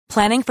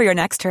Planning for your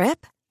next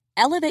trip?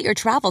 Elevate your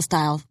travel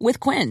style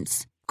with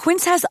Quince.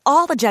 Quince has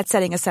all the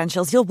jet-setting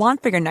essentials you'll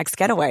want for your next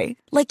getaway,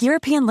 like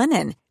European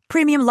linen,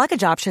 premium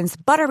luggage options,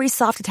 buttery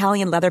soft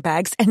Italian leather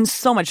bags, and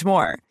so much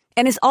more.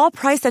 And is all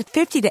priced at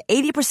 50 to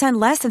 80%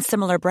 less than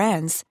similar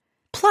brands.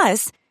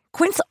 Plus,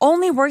 Quince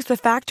only works with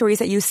factories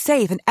that use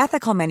safe and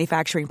ethical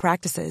manufacturing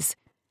practices.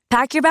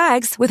 Pack your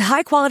bags with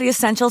high-quality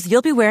essentials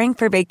you'll be wearing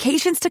for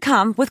vacations to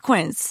come with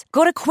Quince.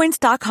 Go to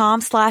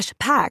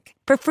quince.com/pack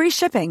for free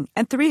shipping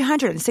and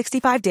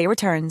 365-day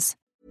returns.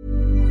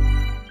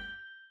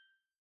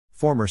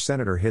 Former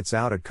senator hits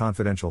out at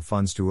confidential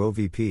funds to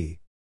OVP.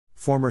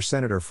 Former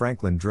Senator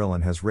Franklin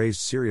Drilon has raised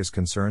serious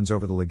concerns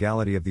over the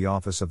legality of the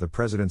Office of the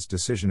President's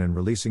decision in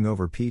releasing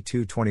over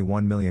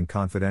 $221 million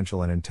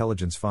confidential and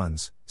intelligence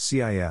funds,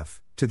 CIF,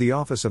 to the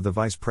Office of the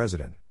Vice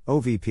President,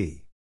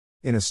 OVP.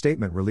 In a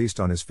statement released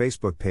on his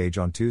Facebook page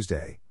on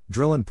Tuesday,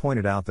 Drilon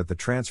pointed out that the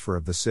transfer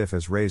of the CIF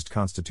has raised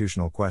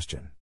constitutional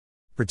question.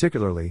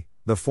 Particularly,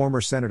 the former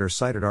senator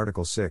cited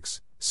Article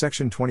 6,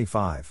 Section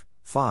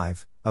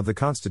 25(5) of the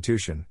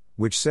Constitution,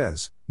 which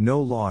says, "No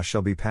law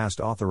shall be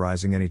passed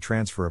authorizing any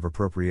transfer of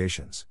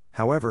appropriations."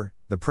 However,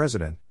 the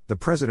President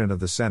of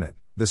the Senate,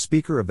 the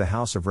Speaker of the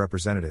House of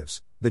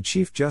Representatives, the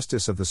Chief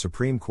Justice of the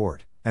Supreme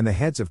Court, and the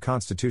heads of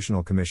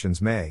constitutional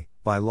commissions may,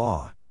 by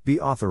law, be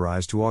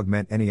authorized to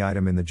augment any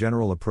item in the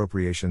general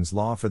appropriations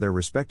law for their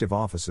respective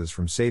offices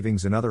from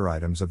savings in other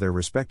items of their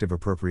respective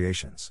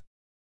appropriations.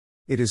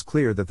 It is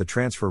clear that the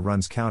transfer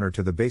runs counter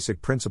to the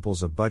basic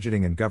principles of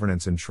budgeting and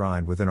governance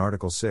enshrined within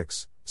Article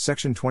 6,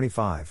 Section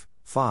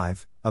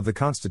 25(5) of the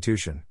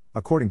Constitution,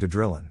 according to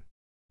Drilon.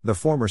 The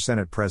former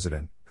Senate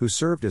President, who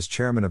served as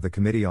chairman of the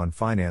Committee on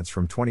Finance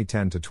from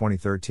 2010 to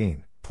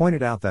 2013,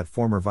 pointed out that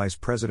former Vice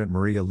President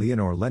Maria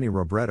Leonor Lenny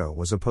Robredo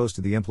was opposed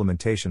to the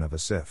implementation of a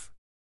CIF.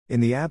 In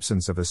the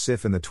absence of a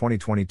CIF in the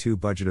 2022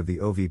 budget of the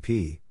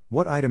OVP,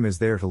 what item is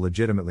there to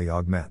legitimately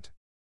augment?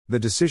 The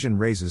decision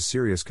raises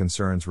serious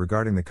concerns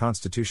regarding the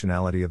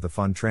constitutionality of the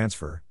fund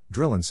transfer,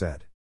 Drilon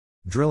said.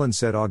 Drilon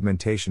said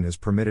augmentation is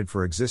permitted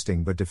for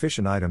existing but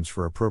deficient items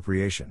for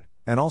appropriation,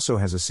 and also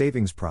has a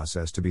savings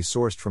process to be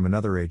sourced from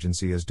another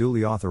agency as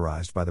duly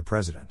authorized by the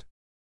President.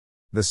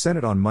 The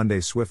Senate on Monday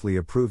swiftly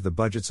approved the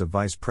budgets of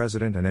Vice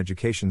President and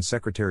Education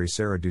Secretary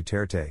Sara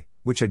Duterte,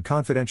 which had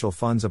confidential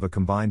funds of a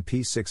combined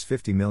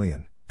 $650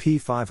 million,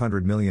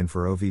 $500 million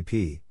for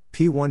OVP,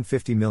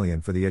 $150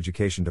 million for the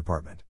Education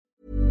Department.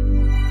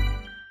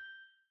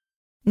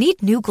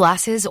 Need new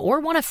glasses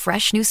or want a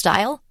fresh new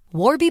style?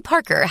 Warby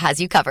Parker has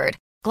you covered.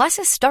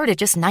 Glasses start at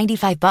just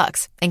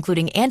 $95,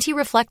 including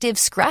anti-reflective,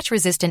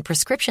 scratch-resistant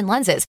prescription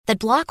lenses that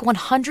block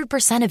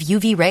 100% of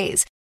UV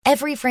rays.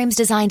 Every frame's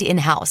designed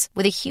in-house,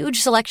 with a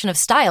huge selection of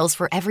styles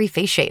for every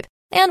face shape.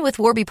 And with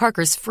Warby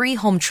Parker's free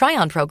home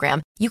try-on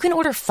program, you can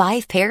order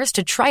 5 pairs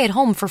to try at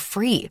home for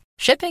free.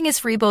 Shipping is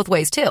free both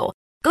ways, too.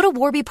 Go to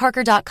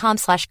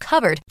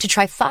warbyparker.com/covered to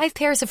try 5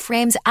 pairs of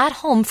frames at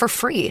home for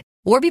free.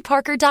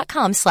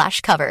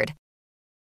 warbyparker.com/covered.